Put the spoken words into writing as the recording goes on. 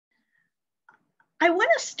I want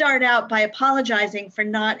to start out by apologizing for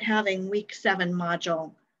not having week 7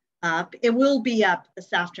 module up. It will be up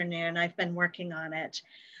this afternoon. I've been working on it.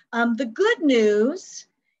 The good news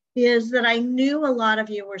is that I knew a lot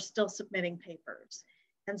of you were still submitting papers.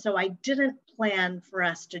 And so I didn't plan for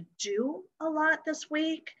us to do a lot this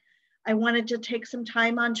week. I wanted to take some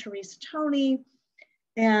time on Teresa Tony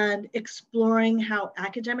and exploring how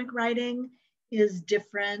academic writing is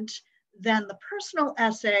different than the personal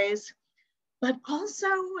essays, but also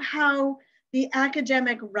how the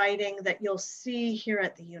academic writing that you'll see here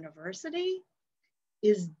at the university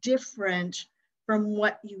is different from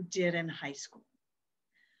what you did in high school.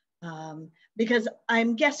 Because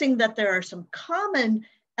I'm guessing that there are some common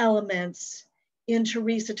elements in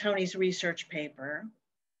Teresa Tony's research paper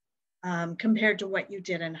compared to what you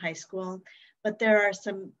did in high school, but there are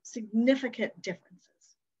some significant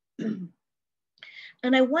differences.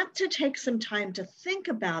 And I want to take some time to think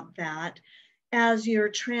about that as you're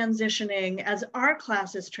transitioning, as our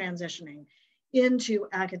class is transitioning into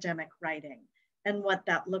academic writing and what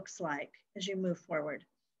that looks like as you move forward.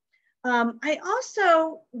 I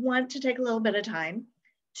also want to take a little bit of time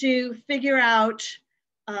to figure out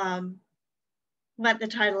what the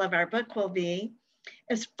title of our book will be.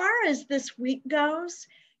 As far as this week goes,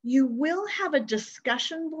 you will have a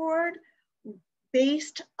discussion board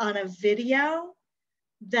based on a video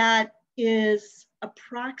that is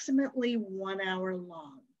approximately 1 hour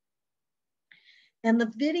long. And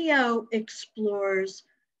the video explores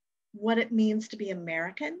what it means to be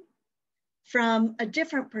American from a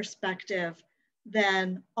different perspective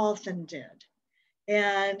than Alton did.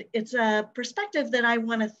 And it's a perspective that I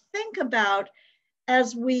want to think about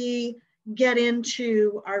as we get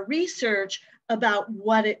into our research about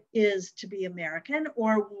what it is to be American,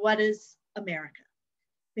 or what is America?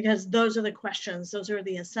 Because those are the questions, those are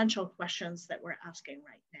the essential questions that we're asking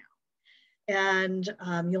right now.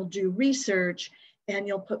 And you'll do research and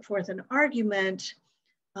you'll put forth an argument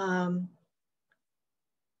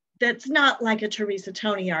that's not like a Teresa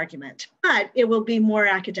Tony argument, but it will be more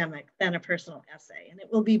academic than a personal essay, and it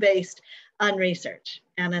will be based on research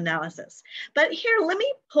and analysis. But here, let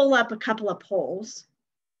me pull up a couple of polls.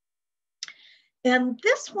 And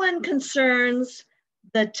this one concerns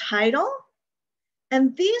the title.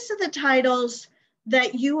 And these are the titles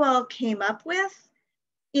that you all came up with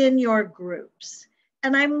in your groups.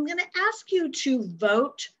 And I'm going to ask you to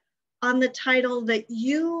vote on the title that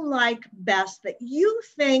you like best, that you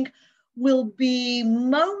think will be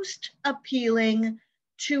most appealing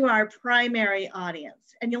to our primary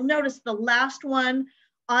audience. And you'll notice the last one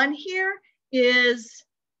on here is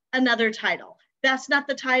another title. That's not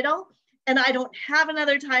the title, and I don't have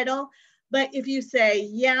another title. But if you say,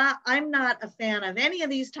 yeah, I'm not a fan of any of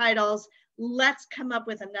these titles, let's come up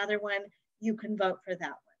with another one, you can vote for that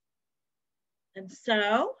one. And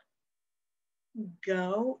so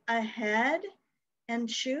go ahead and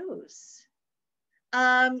choose.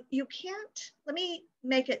 You can't, let me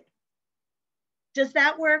make it, does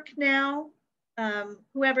that work now?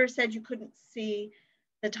 Whoever said you couldn't see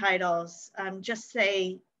the titles, just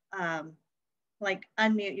say, like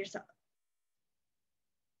unmute yourself.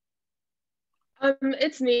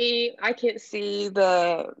 It's me. I can't see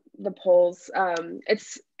the polls.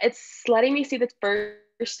 It's letting me see the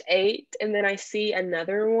first 8, and then I see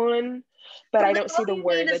another one, but I don't see the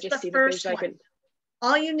words. I just see that there's like an.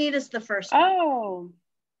 All you need is the first one. Oh.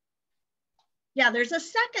 Yeah, there's a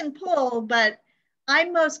second poll, but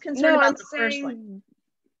I'm most concerned about the first one.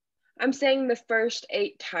 I'm saying the first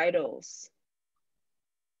 8 titles.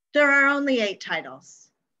 There are only 8 titles.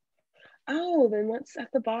 Oh, then what's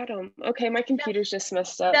at the bottom? Okay, my computer's just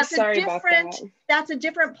messed up. Sorry about that. That's a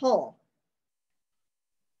different poll.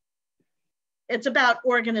 It's about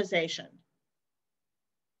organization.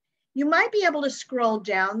 You might be able to scroll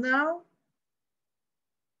down though.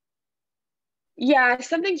 Yeah,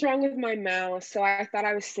 something's wrong with my mouse, so I thought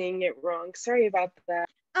I was seeing it wrong. Sorry about that.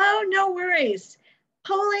 Oh, no worries.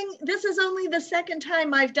 Polling, this is only the second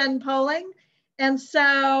time I've done polling. And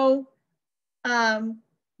so,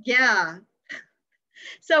 yeah.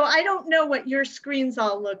 So I don't know what your screens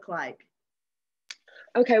all look like.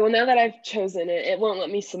 Okay, well, now that I've chosen it, it won't let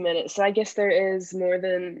me submit it. So I guess there is more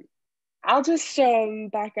than, I'll just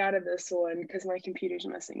back out of this one because my computer's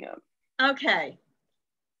messing up. Okay.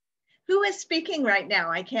 Who is speaking right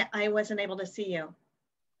now? I wasn't able to see you.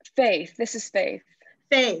 Faith, this is Faith.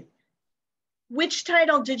 Faith, which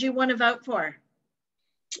title did you want to vote for?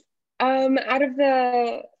 Out of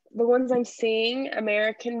the ones I'm seeing,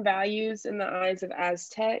 American Values in the Eyes of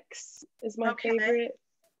Aztecs is my favorite.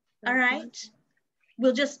 All right.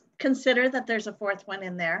 We'll just consider that there's a 4th one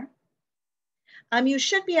in there. You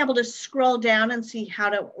should be able to scroll down and see how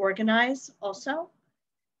to organize also.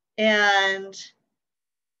 And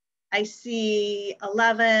I see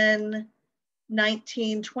 11,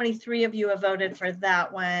 19, 23 of you have voted for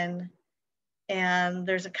that one. And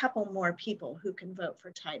there's a couple more people who can vote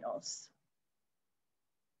for titles.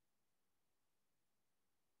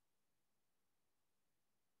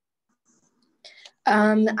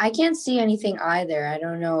 I can't see anything either. I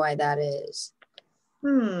don't know why that is.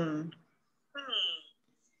 Who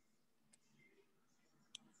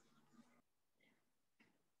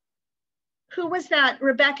was that?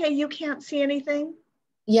 Rebecca, you can't see anything?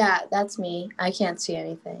 Yeah, that's me. I can't see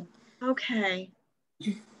anything. Okay.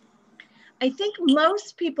 I think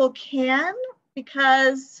most people can,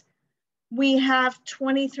 because we have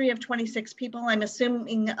 23 of 26 people. I'm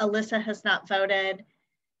assuming Alyssa has not voted,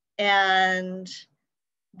 and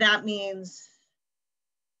that means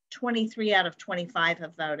 23 out of 25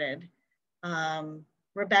 have voted.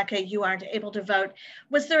 Rebecca, you aren't able to vote.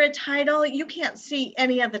 Was there a title? You can't see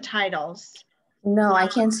any of the titles. No, I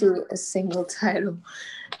can't see a single title.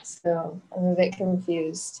 So I'm a bit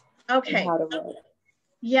confused. Okay. How to vote.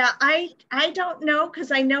 Yeah, I don't know,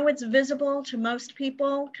 because I know it's visible to most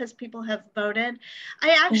people because people have voted.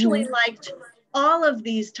 I actually liked all of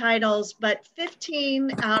these titles, but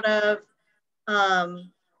 15 out of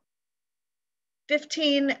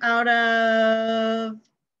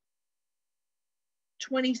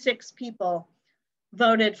 26 people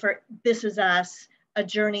voted for This Is Us, A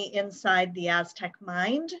Journey Inside the Aztec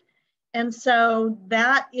Mind. And so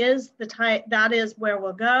that is where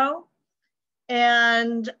we'll go.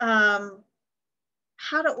 And how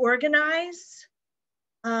to organize.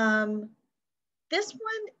 This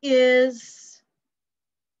one is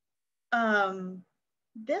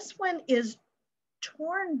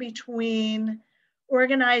torn between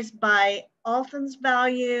organized by Althon's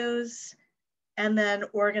values and then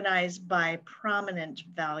organized by prominent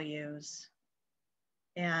values.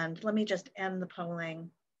 And let me just end the polling.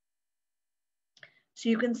 So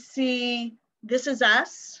you can see This Is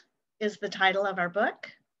Us is the title of our book.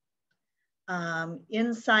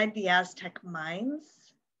 Inside the Aztec Minds.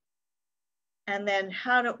 And then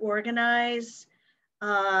how to organize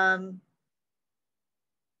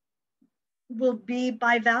will be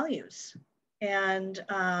by values. And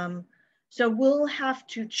so we'll have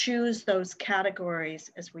to choose those categories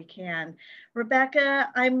as we can. Rebecca,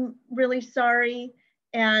 I'm really sorry.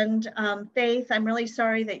 And Faith, I'm really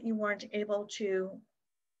sorry that you weren't able to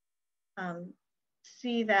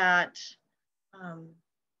see that.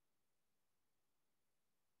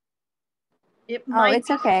 It's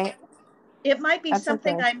okay. It might be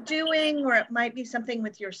something okay. I'm doing, or it might be something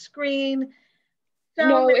with your screen. So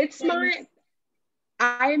no, it's not.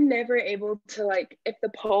 I'm never able to, like, if the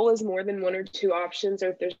poll is more than one or two options, or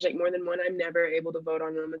if there's like more than one, I'm never able to vote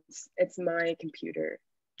on them. It's my computer.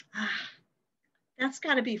 That's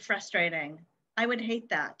got to be frustrating. I would hate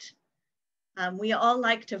that. We all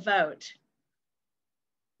like to vote,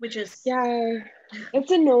 which is... Yeah, it's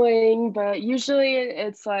annoying, but usually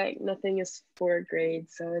it's like nothing is for grade,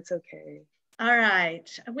 so it's okay. All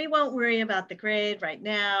right, we won't worry about the grade right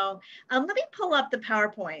now. Let me pull up the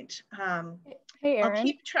PowerPoint. Hey, Erin. I'll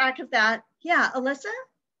keep track of that. Yeah, Alyssa?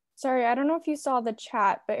 Sorry, I don't know if you saw the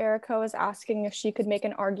chat, but Erica was asking if she could make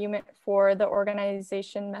an argument for the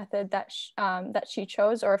organization method that she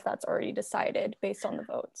chose, or if that's already decided based on the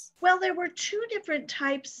votes. Well, there were two different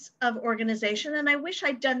types of organization, and I wish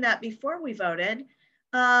I'd done that before we voted.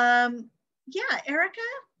 Yeah, Erica,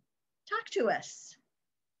 talk to us.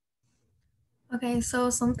 Okay, so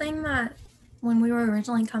something that when we were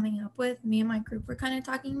originally coming up with, me and my group were kind of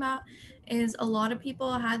talking about, is a lot of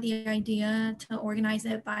people had the idea to organize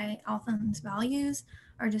it by Althon's values,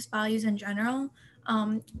 or just values in general,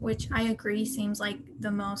 which I agree seems like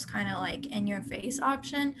the most kind of like in your face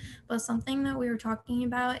option. But something that we were talking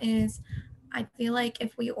about is, I feel like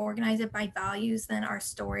if we organize it by values, then our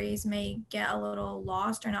stories may get a little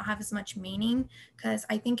lost or not have as much meaning, because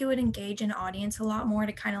I think it would engage an audience a lot more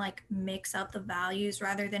to kind of like mix up the values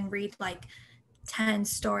rather than read like 10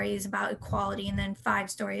 stories about equality and then 5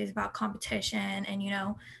 stories about competition. And, you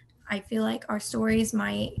know, I feel like our stories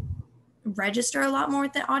might register a lot more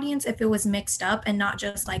with the audience if it was mixed up and not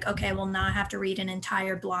just like, okay, well, now I have to read an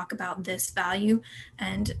entire block about this value,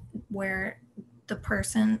 and where the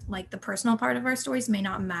person, like the personal part of our stories may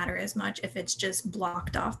not matter as much if it's just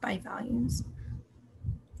blocked off by values.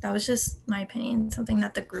 That was just my opinion, something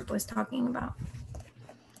that the group was talking about.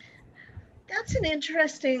 That's an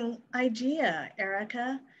interesting idea,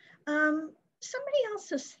 Erica. Somebody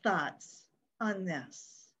else's thoughts on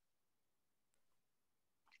this?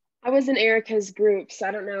 I was in Erica's group, so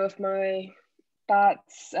I don't know if my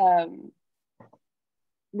thoughts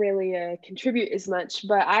really contribute as much,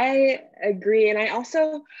 but I agree. And I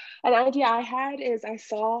also, an idea I had is I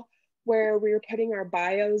saw where we were putting our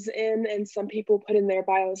bios in, and some people put in their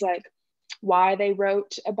bios like why they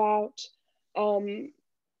wrote about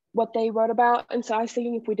what they wrote about. And so I was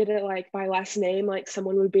thinking if we did it like by last name, like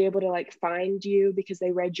someone would be able to like find you because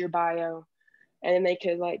they read your bio, and then they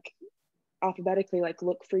could like alphabetically like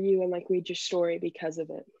look for you and like read your story because of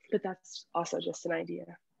it. But that's also just an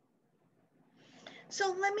idea.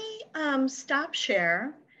 So let me stop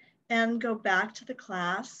share and go back to the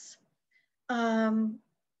class.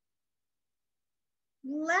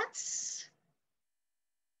 Let's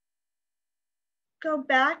go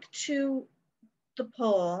back to the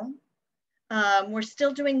poll. We're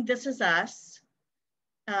still doing This Is Us,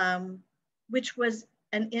 which was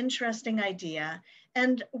an interesting idea.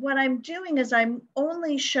 And what I'm doing is I'm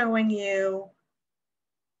only showing you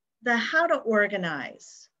the how to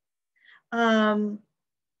organize.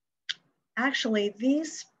 Actually,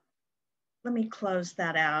 these, let me close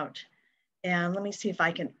that out. And let me see if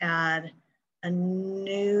I can add a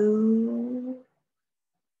new,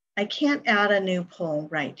 I can't add a new poll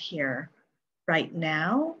right here, right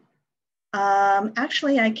now.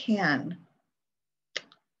 Actually, I can.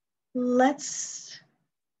 Let's,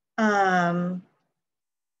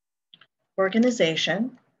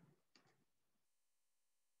 organization.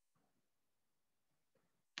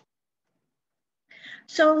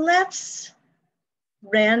 So let's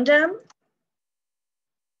random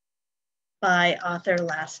by author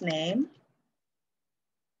last name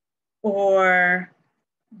or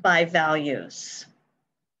by values.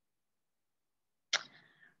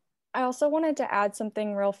 I also wanted to add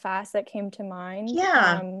something real fast that came to mind.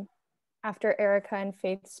 Yeah. After Erica and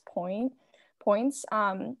Faith's points.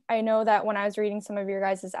 I know that when I was reading some of your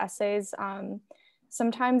guys' essays,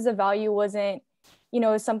 sometimes the value wasn't, you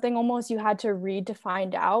know, something almost you had to read to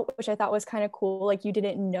find out, which I thought was kind of cool. Like you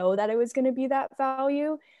didn't know that it was going to be that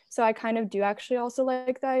value. So I kind of do actually also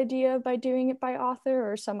like the idea by doing it by author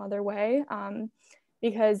or some other way,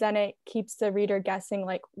 because then it keeps the reader guessing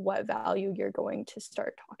like what value you're going to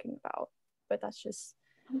start talking about. But that's just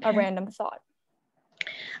a random thought.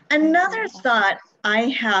 Another thought I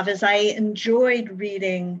have is I enjoyed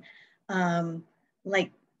reading,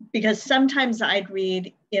 like, because sometimes I'd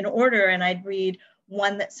read in order and I'd read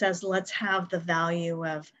one that says, let's have the value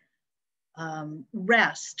of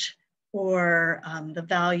rest, or the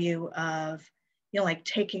value of, you know, like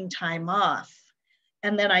taking time off.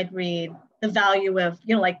 And then I'd read the value of,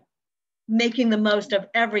 you know, like making the most of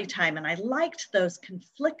every time. And I liked those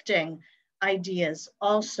conflicting ideas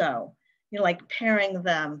also, you know, like pairing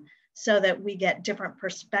them so that we get different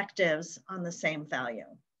perspectives on the same value.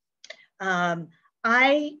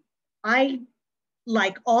 I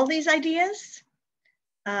like all these ideas.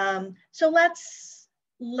 So let's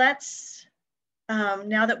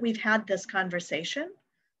now that we've had this conversation,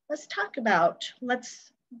 let's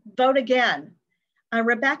vote again.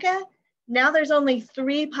 Rebecca, now there's only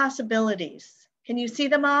 3 possibilities. Can you see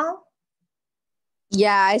them all?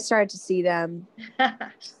 Yeah, I started to see them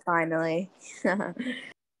finally.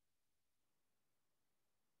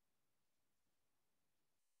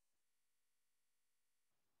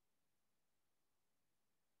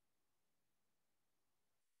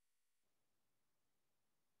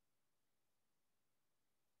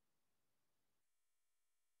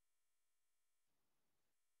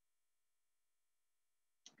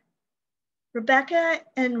 Rebecca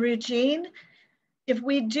and Regine, if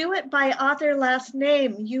we do it by author last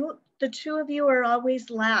name, the 2 of you are always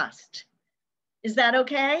last. Is that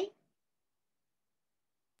okay?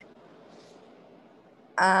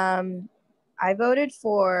 I voted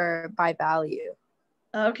for by value.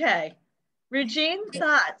 Okay. Regine,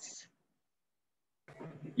 thoughts?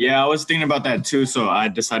 Yeah, I was thinking about that too, so I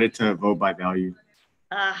decided to vote by value.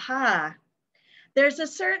 Aha. There's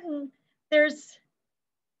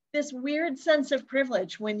this weird sense of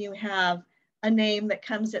privilege when you have a name that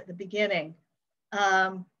comes at the beginning.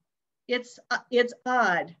 It's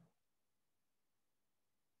odd.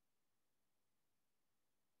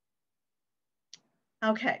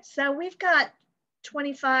 Okay, so we've got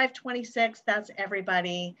 25, 26, that's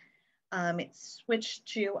everybody. It's switched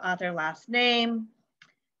to author last name,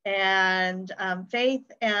 and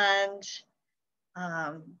Faith, and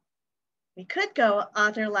we could go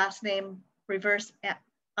author last name reverse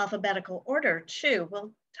alphabetical order too.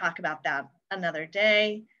 We'll talk about that another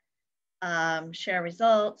day. Share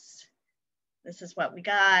results. This is what we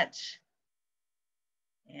got.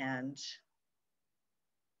 And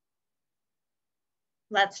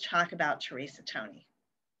let's talk about Teresa Tony,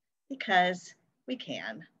 because we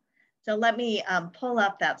can. So let me pull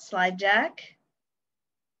up that slide deck.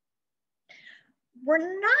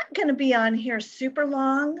 We're not going to be on here super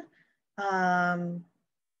long.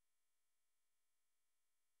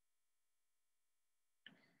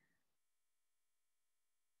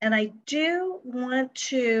 And I do want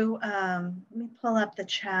to, let me pull up the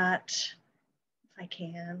chat if I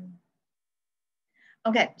can.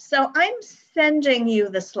 Okay, so I'm sending you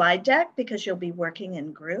the slide deck because you'll be working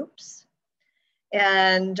in groups.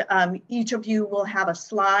 And each of you will have a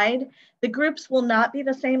slide. The groups will not be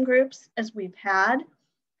the same groups as we've had.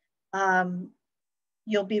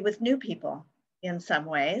 You'll be with new people in some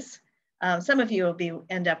ways. Some of you will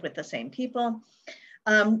end up with the same people.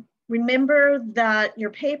 Remember that your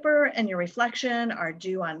paper and your reflection are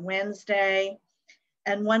due on Wednesday.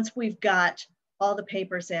 And once we've got all the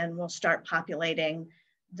papers in, we'll start populating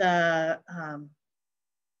the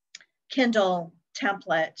Kindle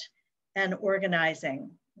template and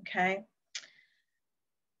organizing, okay?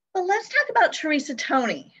 Well, let's talk about Teresa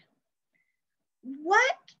Toney.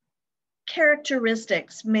 What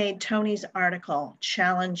characteristics made Toney's article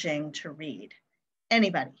challenging to read?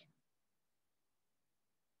 Anybody?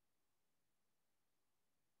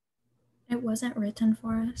 It wasn't written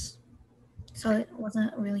for us, so it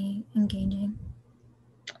wasn't really engaging.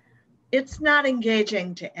 It's not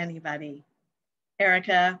engaging to anybody,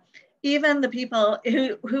 Erica, even the people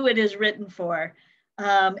who it is written for.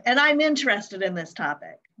 And I'm interested in this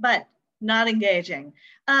topic, but not engaging.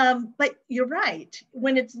 But you're right,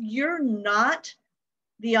 when you're not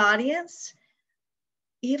the audience,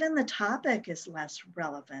 even the topic is less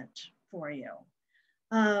relevant for you.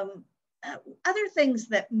 Other things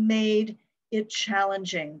that made it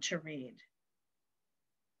challenging to read.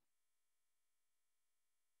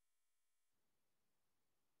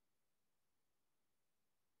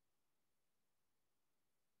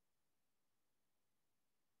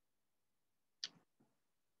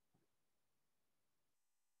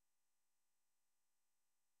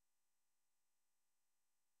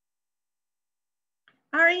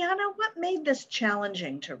 Ariana, what made this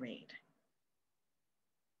challenging to read?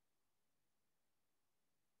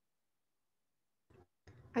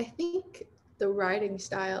 I think the writing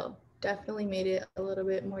style definitely made it a little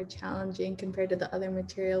bit more challenging compared to the other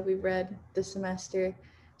material we read this semester,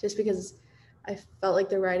 just because I felt like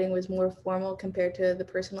the writing was more formal compared to the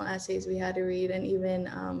personal essays we had to read. And even,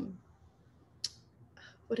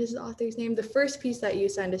 what is the author's name? The first piece that you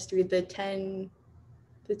signed us to read, the 10,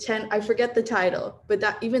 I forget the title, but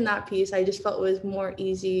that piece, I just felt was more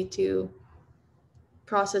easy to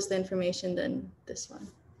process the information than this one.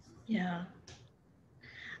 Yeah.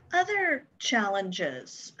 Other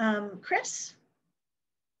challenges, Chris?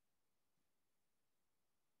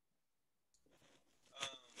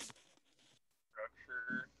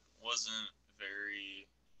 Structure wasn't very,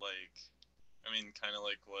 kind of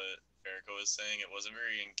like what Erica was saying, it wasn't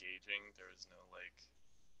very engaging. There was no,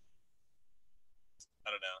 I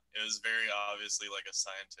don't know. It was very obviously like a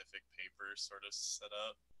scientific paper sort of set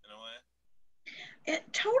up in a way.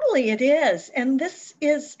 Totally, it is. And this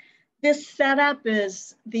setup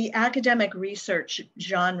is the academic research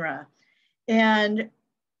genre. And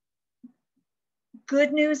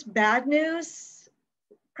good news, bad news,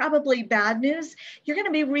 probably bad news. You're going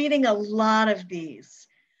to be reading a lot of these.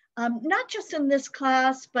 Not just in this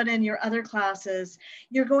class, but in your other classes,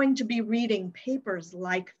 you're going to be reading papers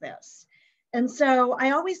like this. And so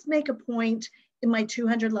I always make a point in my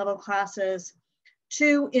 200 level classes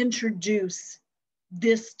to introduce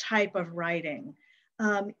this type of writing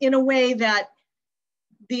in a way that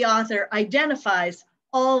the author identifies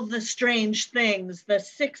all the strange things, the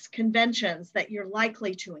 6 conventions that you're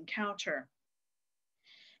likely to encounter,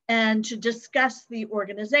 and to discuss the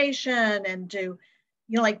organization and to,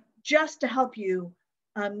 just to help you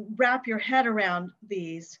wrap your head around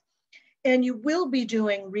these. And you will be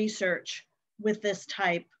doing research with this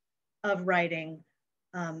type of writing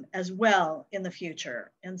as well in the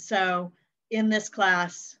future. And so in this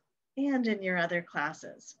class and in your other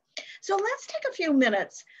classes. So let's take a few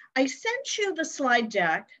minutes. I sent you the slide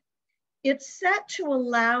deck. It's set to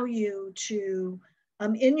allow you to,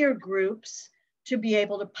 in your groups, to be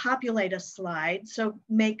able to populate a slide. So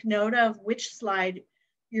make note of which slide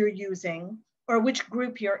you're using or which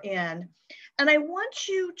group you're in. And I want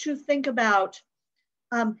you to think about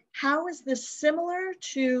how is this similar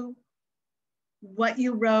to what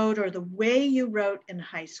you wrote or the way you wrote in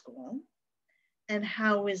high school? And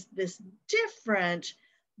how is this different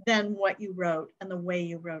than what you wrote and the way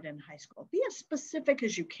you wrote in high school? Be as specific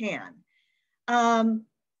as you can. And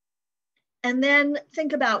then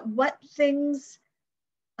think about what things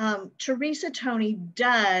Teresa Toney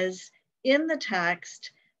does in the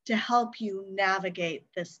text to help you navigate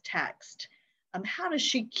this text? How does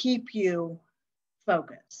she keep you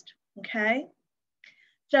focused? Okay.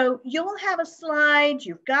 So you'll have a slide,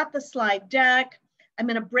 you've got the slide deck. I'm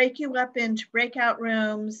going to break you up into breakout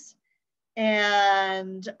rooms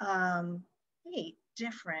and 8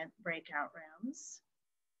 different breakout rooms.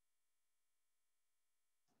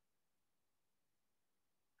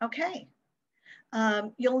 Okay.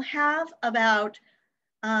 You'll have about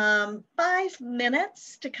 5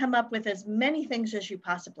 minutes to come up with as many things as you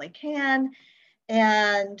possibly can,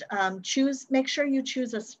 and make sure you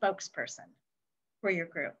choose a spokesperson for your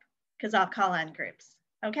group, because I'll call on groups.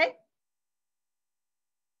 Okay,